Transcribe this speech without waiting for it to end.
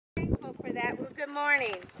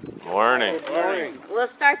morning. Morning. Good morning. We'll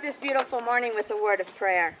start this beautiful morning with a word of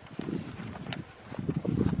prayer.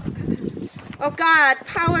 Oh God,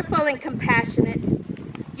 powerful and compassionate,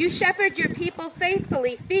 you shepherd your people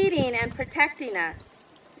faithfully, feeding and protecting us.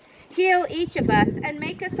 Heal each of us and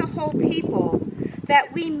make us a whole people,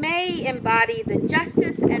 that we may embody the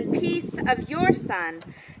justice and peace of your Son,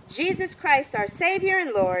 Jesus Christ, our Savior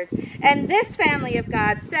and Lord. And this family of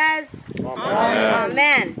God says, Amen.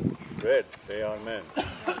 Amen. Good. Say amen.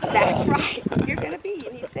 That's right. You're going to be.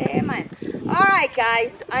 You need to say amen. All right,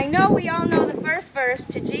 guys. I know we all know the first verse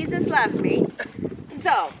to Jesus Loves Me.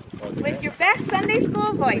 So, with your best Sunday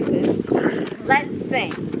school voices, let's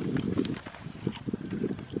sing.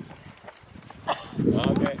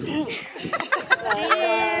 Okay.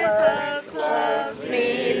 Jesus loves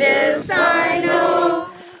me, this I know,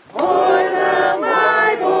 for the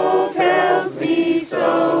Bible tells me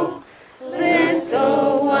so.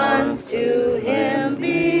 Little ones to him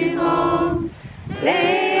belong.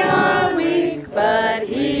 They are weak, but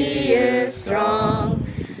he is strong.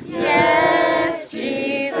 Yes,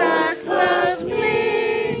 Jesus loves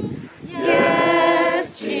me.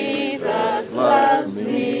 Yes, Jesus loves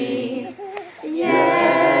me.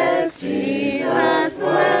 Yes, Jesus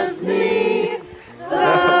loves me.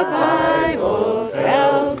 The Bible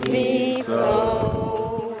tells me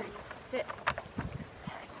so.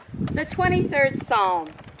 The 23rd Psalm.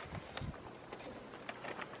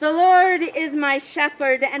 The Lord is my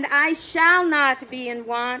shepherd, and I shall not be in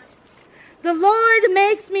want. The Lord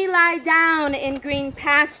makes me lie down in green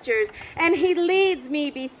pastures, and he leads me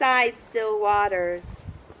beside still waters.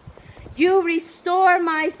 You restore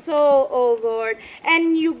my soul, O Lord,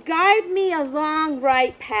 and you guide me along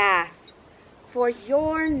right paths for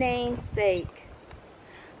your name's sake.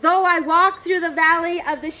 Though I walk through the valley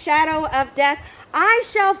of the shadow of death, I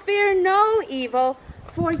shall fear no evil,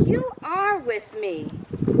 for you are with me.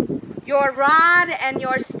 Your rod and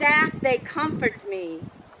your staff, they comfort me.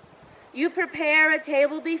 You prepare a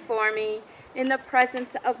table before me in the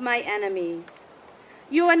presence of my enemies.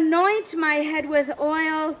 You anoint my head with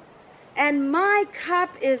oil, and my cup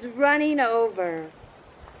is running over.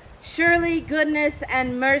 Surely goodness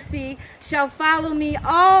and mercy shall follow me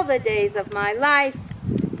all the days of my life,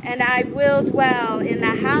 and I will dwell in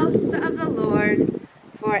the house of the Lord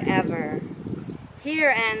forever. Here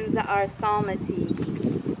ends our psalmody.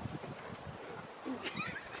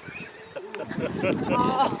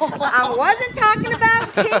 I wasn't talking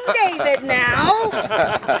about King David now.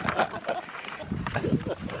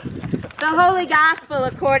 The Holy Gospel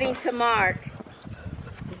according to Mark.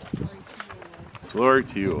 Glory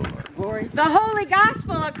to you, O Lord. The Holy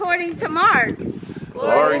Gospel according to Mark.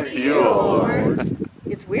 Glory to you, O Lord.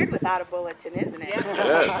 It's weird without a bulletin, isn't it?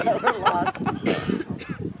 Yes.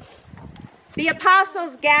 The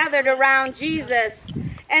apostles gathered around Jesus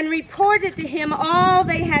and reported to him all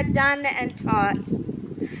they had done and taught.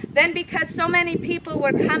 Then, because so many people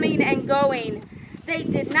were coming and going, they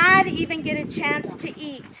did not even get a chance to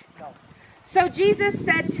eat. So Jesus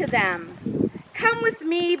said to them, "Come with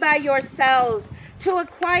me by yourselves to a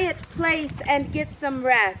quiet place and get some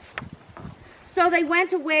rest." So they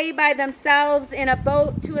went away by themselves in a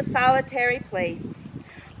boat to a solitary place.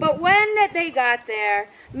 But when they got there,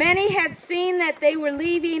 many had seen that they were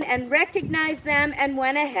leaving and recognized them and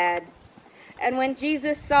went ahead. And when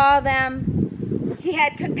Jesus saw them, he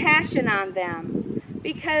had compassion on them,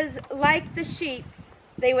 because like the sheep,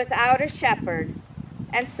 they without a shepherd.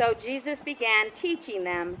 And so Jesus began teaching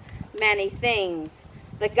them many things.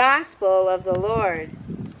 The gospel of the Lord.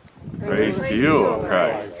 Praise to you, O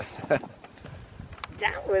Christ.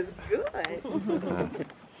 That was good.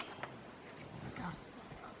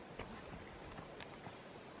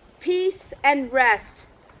 Peace and rest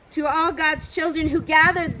to all God's children who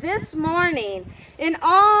gathered this morning in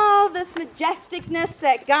all this majesticness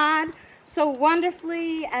that God so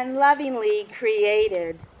wonderfully and lovingly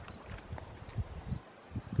created.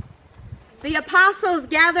 The apostles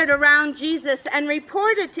gathered around Jesus and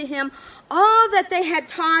reported to him all that they had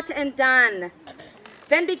taught and done.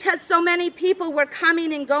 Then, because so many people were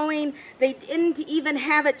coming and going, they didn't even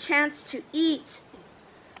have a chance to eat.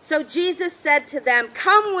 So Jesus said to them,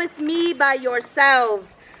 "Come with me by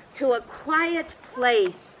yourselves to a quiet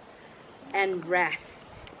place and rest."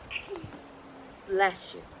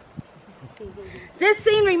 Bless you. This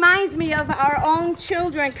scene reminds me of our own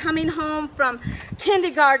children coming home from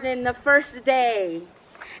kindergarten the first day.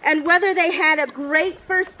 And whether they had a great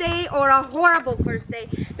first day or a horrible first day,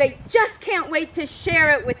 they just can't wait to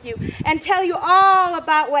share it with you and tell you all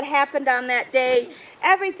about what happened on that day.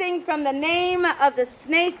 Everything from the name of the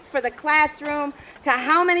snake for the classroom to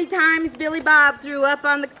how many times Billy Bob threw up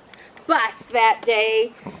on the bus that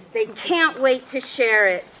day. They can't wait to share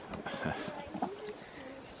it.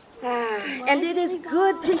 And it is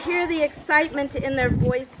good to hear the excitement in their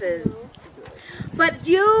voices. But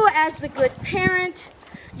you, as the good parent,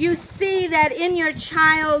 you see that in your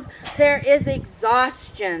child there is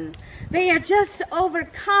exhaustion. They are just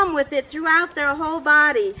overcome with it throughout their whole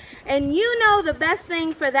body. And you know the best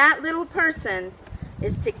thing for that little person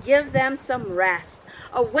is to give them some rest.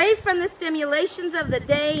 Away from the stimulations of the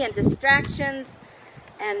day and distractions,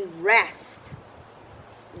 and rest.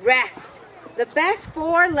 Rest. The best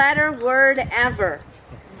four-letter word ever.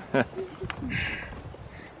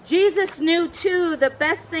 Jesus knew, too, the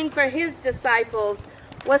best thing for his disciples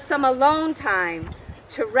was some alone time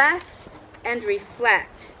to rest and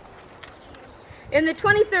reflect. In the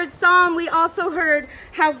 23rd Psalm, we also heard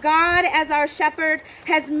how God, as our shepherd,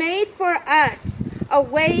 has made for us a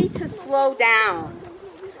way to slow down,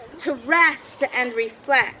 to rest and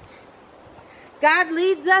reflect. God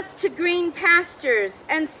leads us to green pastures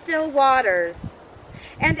and still waters.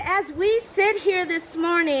 And as we sit here this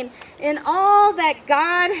morning in all that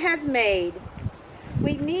God has made,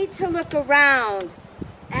 we need to look around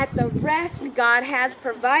at the rest God has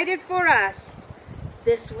provided for us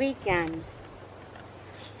this weekend.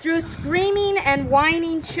 Through screaming and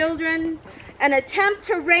whining children, an attempt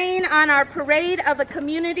to rain on our parade of a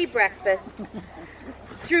community breakfast,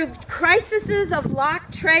 through crises of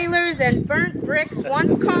locked trailers and burnt bricks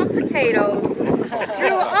once called potatoes,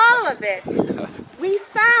 through all of it, we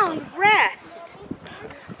found rest.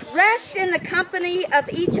 Rest in the company of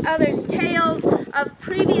each other's tales of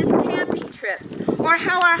previous camping trips, or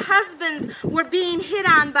how our husbands were being hit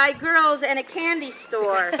on by girls in a candy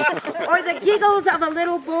store, or the giggles of a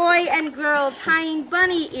little boy and girl tying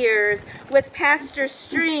bunny ears with pastor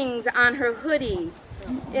strings on her hoodie.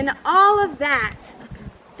 In all of that,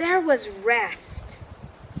 there was rest.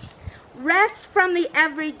 Rest from the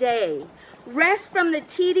everyday. Rest from the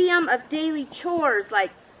tedium of daily chores like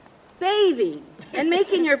bathing and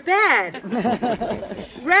making your bed.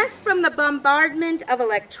 Rest from the bombardment of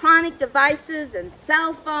electronic devices and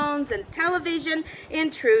cell phones and television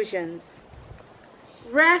intrusions.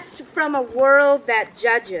 Rest from a world that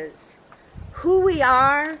judges who we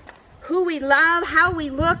are, who we love, how we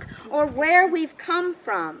look, or where we've come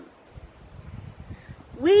from.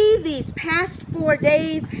 We, these past 4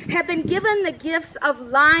 days, have been given the gifts of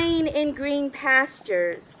lying in green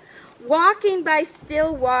pastures, walking by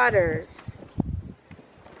still waters.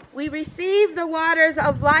 We receive the waters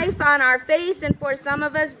of life on our face and for some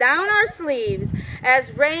of us down our sleeves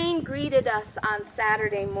as rain greeted us on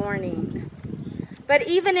Saturday morning. But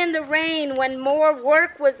even in the rain, when more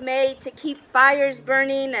work was made to keep fires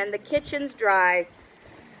burning and the kitchens dry,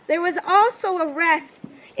 there was also a rest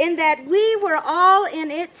in that we were all in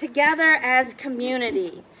it together as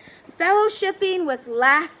community, fellowshipping with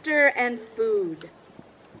laughter and food.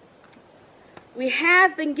 We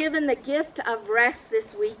have been given the gift of rest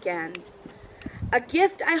this weekend, a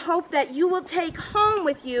gift I hope that you will take home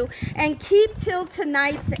with you and keep till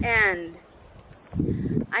tonight's end.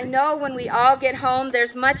 I know when we all get home,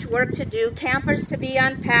 there's much work to do, campers to be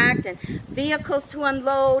unpacked and vehicles to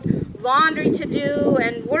unload, laundry to do,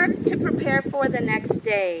 and work to prepare for the next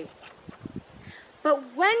day.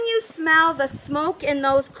 But when you smell the smoke in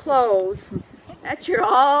those clothes that you're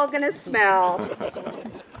all going to smell,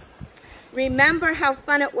 remember how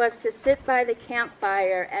fun it was to sit by the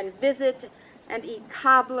campfire and visit and eat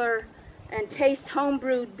cobbler and taste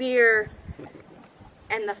homebrewed beer,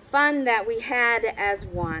 and the fun that we had as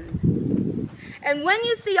one. And when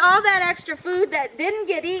you see all that extra food that didn't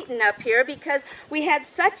get eaten up here because we had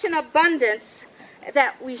such an abundance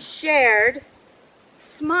that we shared,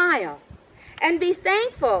 smile and be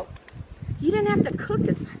thankful. You didn't have to cook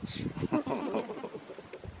as much.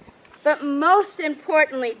 But most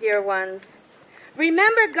importantly, dear ones,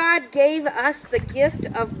 remember God gave us the gift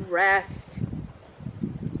of rest.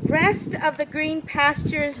 Rest of the green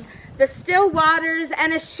pastures, the still waters,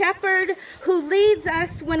 and a shepherd who leads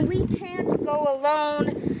us when we can't go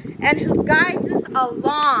alone and who guides us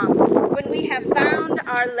along when we have found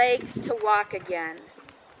our legs to walk again.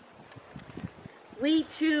 We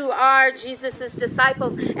too are Jesus'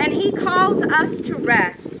 disciples, and he calls us to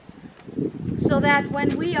rest so that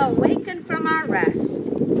when we awaken from our rest,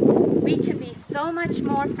 we can be so much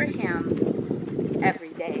more for him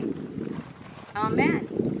every day.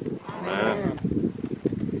 Amen. Amen.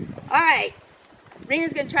 All right,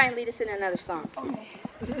 Rena's going to try and lead us in another song. Okay.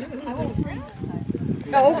 I won't freeze this time.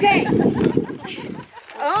 Okay. The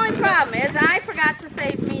only problem is I forgot to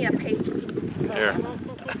save me a paper. Here.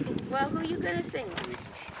 Well, who are you going to sing?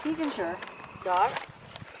 You can sure. Dog?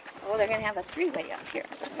 Oh, they're going to have a three-way up here.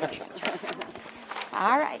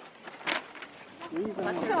 All right. So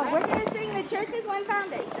we're going to sing The Church is One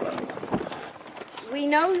Foundation. We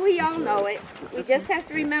know we all know it. We just have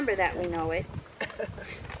to remember that we know it.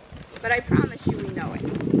 But I promise you we know it.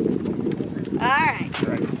 All right.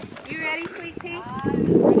 You ready, Sweet Pea?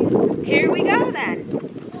 Here we go then.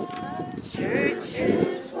 Church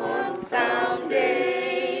is one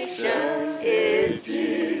foundation, is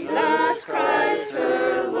Jesus Christ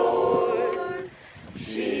her Lord.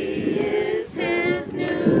 She is his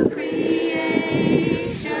new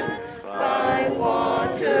creation by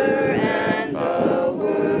water and the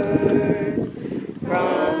word.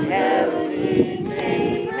 From heaven he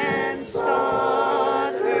came and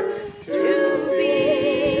sought her to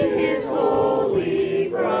be his holy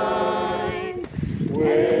bride.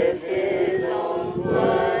 With his own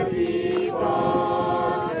blood he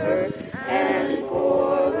bought her, and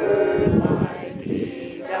for her life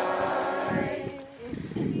he died.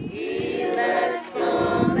 He left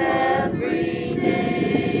from every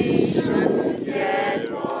nation, yet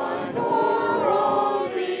one o'er all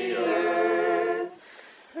the earth,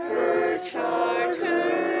 her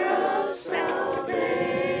charter of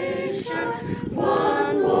salvation,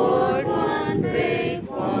 one Lord, one faith,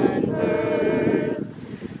 one birth,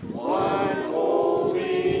 one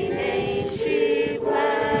holy name she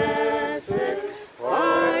blesses,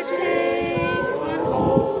 partakes one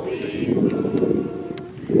holy food,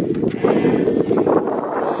 and to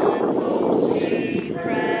one hope she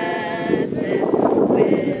presses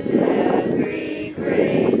with every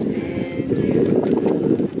grace endued.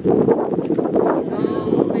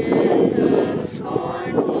 Though with the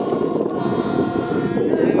scornful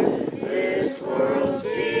wonder this world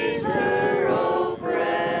sees her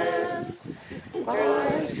oppressed,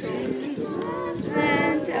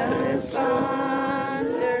 and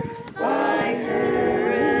asunder by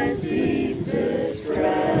heresies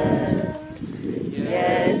distressed.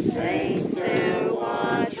 Yet saints their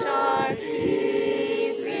watch are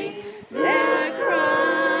keeping, their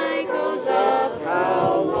cry goes up,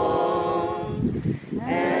 how long?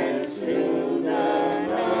 And soon the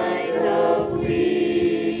night of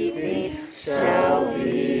weeping shall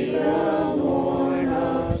be the morn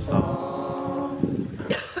of song.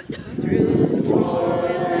 Through toil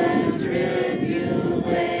and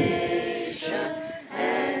tribulation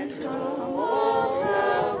and tumult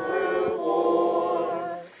of her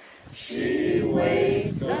war, she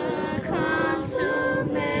waits the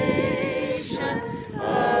consummation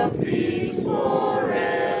of peace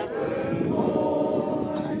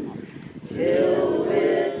forevermore, till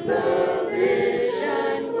with the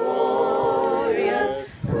vision glorious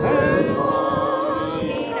her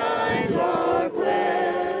longing eyes are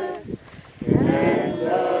blessed, and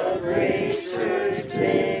the great church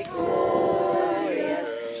victorious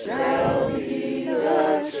shall be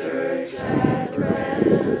the church at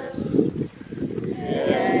rest.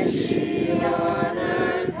 Yet she on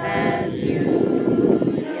earth has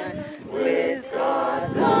union with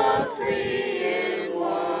God the Three in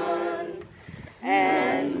One,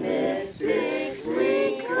 and mystic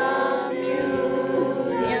sweet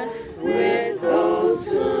communion with those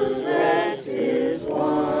whose rest is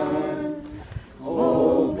won.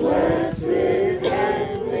 Oh, blessed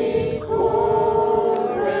heavenly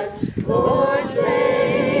chorus, Lord,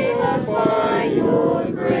 save us by your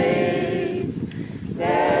grace,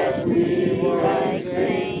 that we, like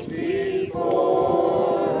saints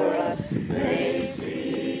before us, may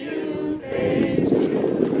see you face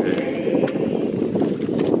to face.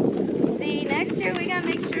 See, next year we gotta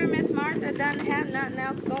make sure Miss Martha doesn't have nothing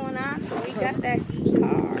else going on, so we got that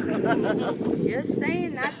guitar. Just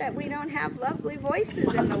saying, not that we don't have lovely voices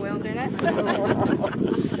in the wilderness,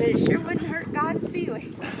 but it sure wouldn't hurt God's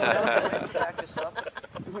feelings.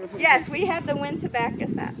 Yes, we had the wind to back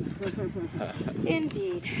us up.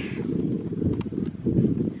 Indeed.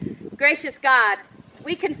 Gracious God,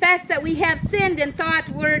 we confess that we have sinned in thought,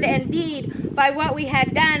 word, and deed by what we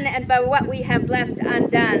had done and by what we have left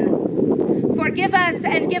undone. Forgive us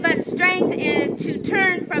and give us strength to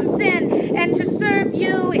turn from sin and to serve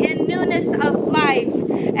you in newness of life.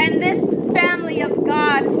 And this family of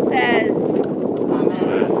God says,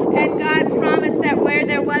 Amen. And God promised that where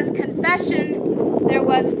there was confession, there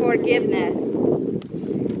was forgiveness.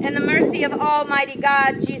 In the mercy of Almighty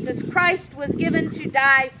God, Jesus Christ was given to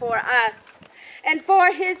die for us. And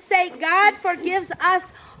for his sake, God forgives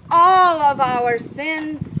us all of our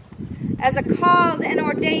sins. As a called and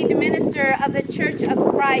ordained minister of the Church of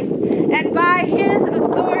Christ, and by his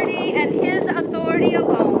authority and his authority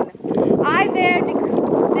alone, I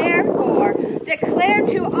therefore declare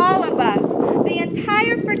to all of us the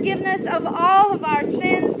entire forgiveness of all of our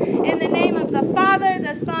sins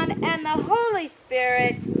Holy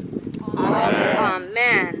Spirit. Amen.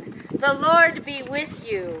 Amen. The Lord be with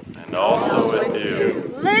you. And also with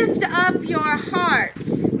you. Lift up your hearts.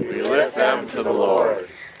 We lift them to the Lord.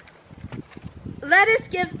 Let us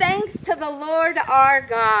give thanks to the Lord our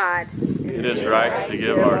God. It is right to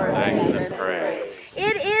give our thanks and praise.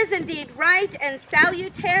 It is indeed right and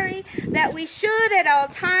salutary that we should at all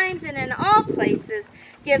times and in all places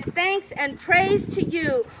give thanks and praise to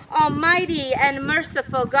you, Almighty and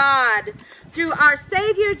merciful God, through our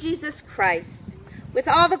Savior Jesus Christ, with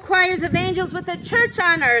all the choirs of angels, with the church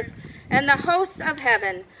on earth and the hosts of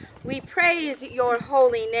heaven. We praise your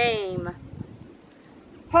holy name.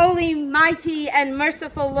 Holy, mighty, and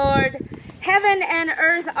merciful Lord, heaven and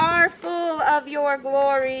earth are full of your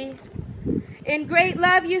glory. In great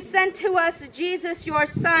love you sent to us Jesus, your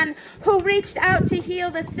Son, who reached out to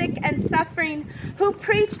heal the sick and suffering, who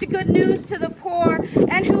preached good news to the poor,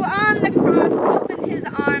 and who on the cross opened his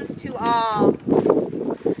arms to all.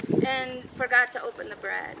 And forgot to open the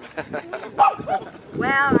bread.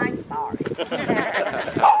 Well, I'm sorry.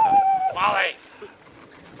 Molly!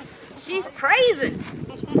 She's praising.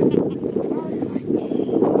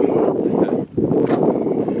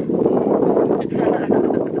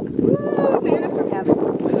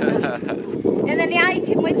 In the night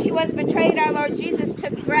in which he was betrayed, our Lord Jesus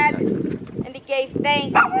took bread, and he gave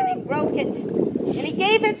thanks, and he broke it, and he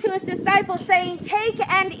gave it to his disciples, saying, "Take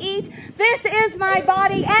and eat. This is my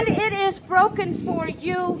body, and it is broken for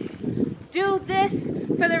you. Do this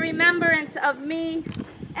for the remembrance of me."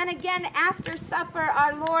 And again, after supper,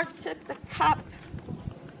 our Lord took the cup.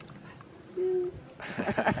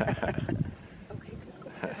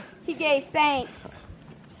 He gave thanks.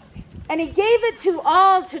 And he gave it to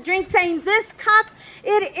all to drink, saying, "This cup,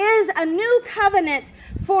 it is a new covenant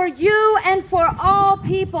for you and for all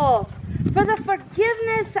people, for the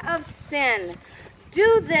forgiveness of sin.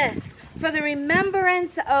 Do this for the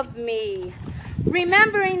remembrance of me."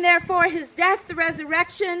 Remembering, therefore, his death, the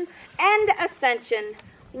resurrection, and ascension,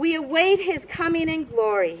 we await his coming in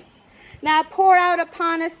glory. Now pour out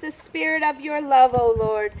upon us the spirit of your love, O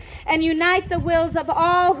Lord, and unite the wills of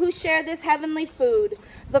all who share this heavenly food,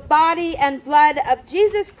 the body and blood of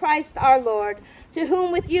Jesus Christ our Lord, to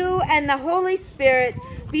whom with you and the Holy Spirit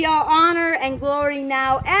be all honor and glory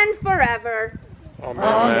now and forever.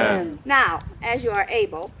 Amen. Now, as you are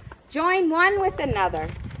able, join one with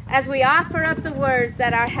another as we offer up the words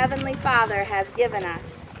that our Heavenly Father has given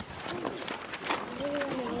us.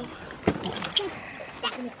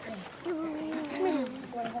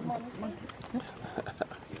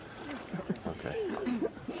 Okay.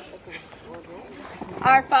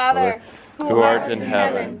 Our Father, Who art in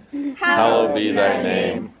heaven, hallowed be thy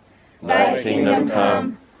name. Thy kingdom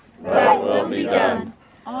come, thy will be done,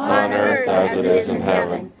 on earth as it is in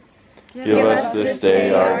heaven. Give us this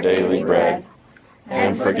day our daily bread,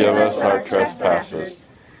 and forgive us our trespasses,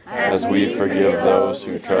 as we forgive those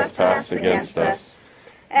who trespass against us.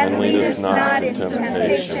 And lead us not into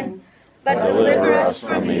temptation, but deliver us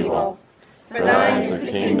from evil. For thine is the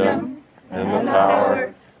kingdom, and the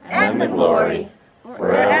power, and the glory,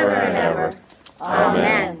 forever and ever.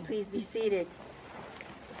 Amen. Please be seated.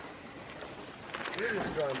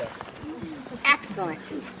 Excellent.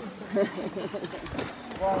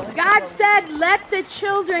 God said, "Let the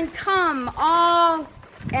children come, all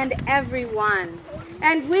and everyone."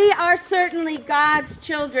 And we are certainly God's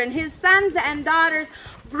children, his sons and daughters,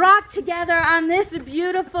 brought together on this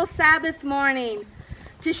beautiful Sabbath morning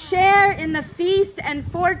to share in the feast and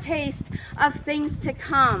foretaste of things to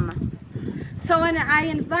come. So and I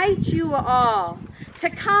invite you all to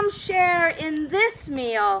come share in this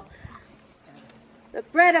meal, the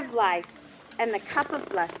bread of life and the cup of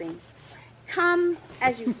blessing. Come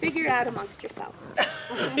as you figure it out amongst yourselves. All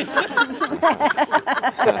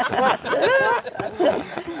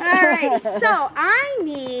right, so I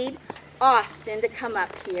need Austin to come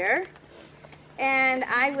up here, and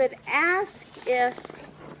I would ask if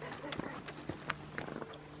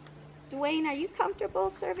Dwayne, are you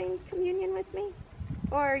comfortable serving communion with me?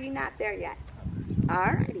 Or are you not there yet? All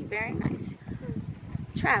righty, very nice.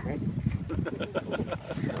 Travis.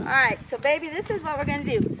 All right, so baby, this is what we're going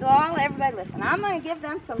to do. So everybody listen. I'm going to give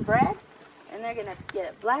them some bread, and they're going to get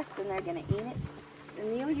it blessed, and they're going to eat it.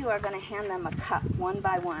 And you are going to hand them a cup one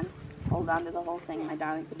by one. Hold on to the whole thing, my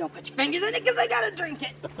darling, but don't put your fingers in it because I got to drink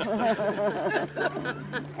it.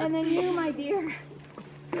 And then you, my dear,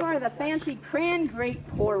 you are the fancy cran grape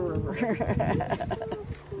pourer.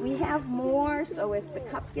 We have more, so if the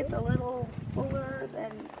cup gets a little fuller,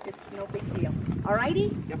 then it's no big deal. All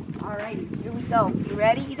righty? Yep. All righty, here we go. You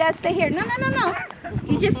ready? You got to stay here. No.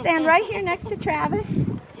 You just stand right here next to Travis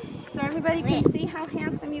so everybody can see how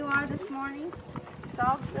handsome you are this morning? It's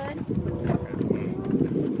all good?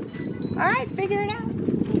 All right, figure it out.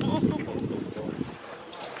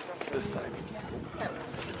 This side.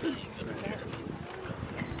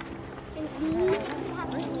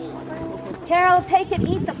 Carol, take and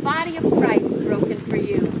eat the body of Christ broken for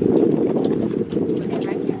you.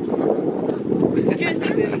 Excuse me,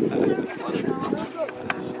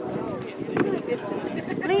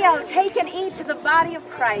 Leo, take and eat the body of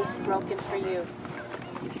Christ broken for you.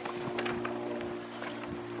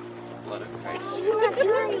 Blood of Christ.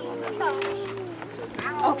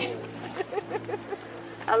 Okay.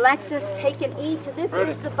 Alexis, take and eat. This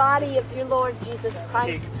is the body of your Lord Jesus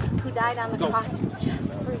Christ, who died on the cross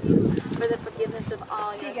just for you, for the forgiveness of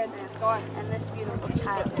all your sins. And this beautiful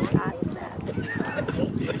child of God says.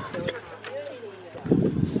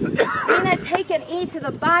 Rena, take and eat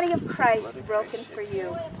the body of Christ broken for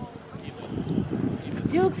you.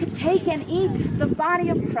 Duke, take and eat the body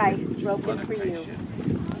of Christ broken for you.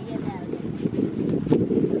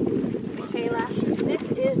 Kayla, this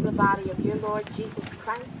is the body of your Lord Jesus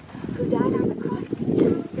Christ, who died on the cross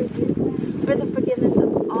just for you, for the forgiveness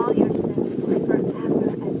of all your sins forever and ever.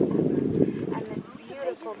 And this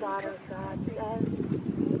beautiful daughter of God says,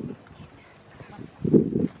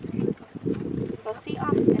 go see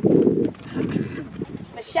Austin.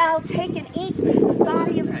 Michelle, take and eat the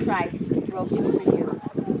body of Christ broken for you.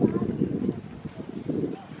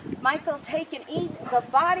 Michael, take and eat the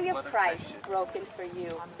body of Christ broken for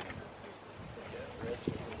you.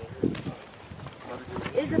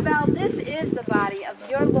 Isabel, this is the body of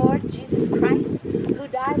your Lord Jesus Christ, who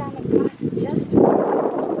died on the cross just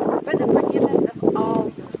for the forgiveness of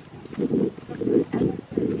all your sins.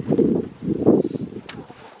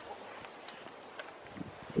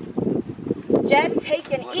 Jed,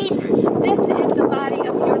 take and eat. This is the body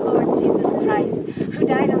of your Lord Jesus Christ, who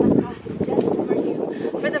died on the cross just for you,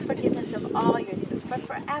 for the forgiveness of all your sins, for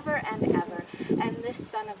forever and ever. And this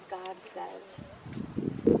Son of God says,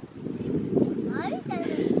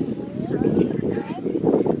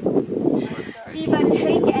 Eva,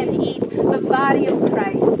 take and eat the body of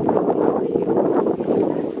Christ.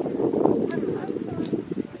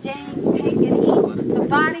 James, take and eat the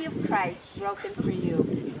body of Christ broken for you.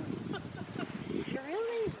 Your real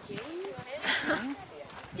name is James?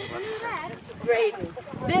 Graydon,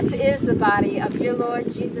 this is the body of your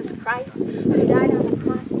Lord Jesus Christ, who died on the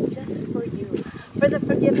cross just for you, for the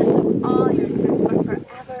forgiveness of all your sins, for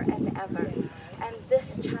forever and ever. And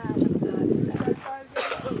this child of God says,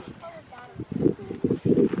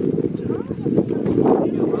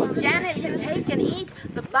 Janet, to take and eat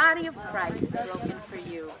the body of Christ broken for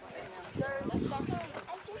you.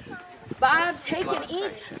 Bob, take and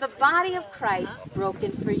eat the body of Christ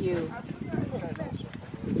broken for you.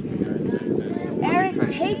 Eric,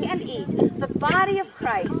 take and eat the body of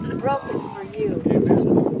Christ broken for you.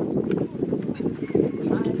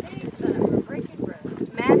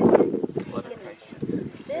 Madison, take and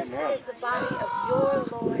eat. This is the body of your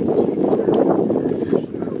Lord Jesus Christ,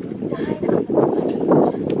 who died on the cross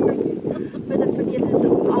just for you, for the forgiveness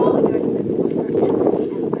of all your sins forever and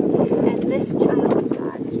ever. And this child of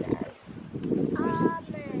God says,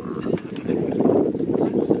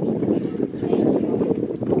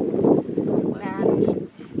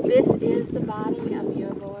 this is the body of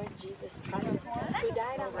your Lord Jesus Christ, who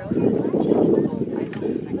died on the cross just for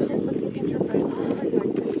you, for the forgiveness of all your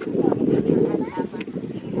sins forever and ever. And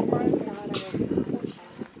this daughter of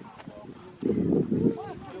God says,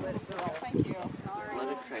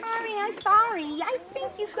 Mommy, I'm sorry. I think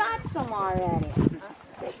you got some already.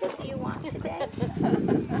 Jacob, do you want today?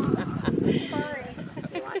 Sorry.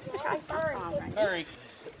 Do you want to try some already? Hurry.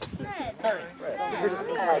 Good.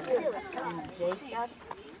 Jacob.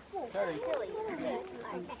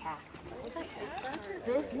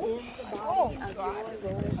 This is the body of your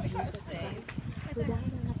Lord Jesus Christ, who died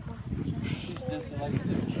on the cross just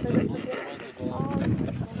for the forgiveness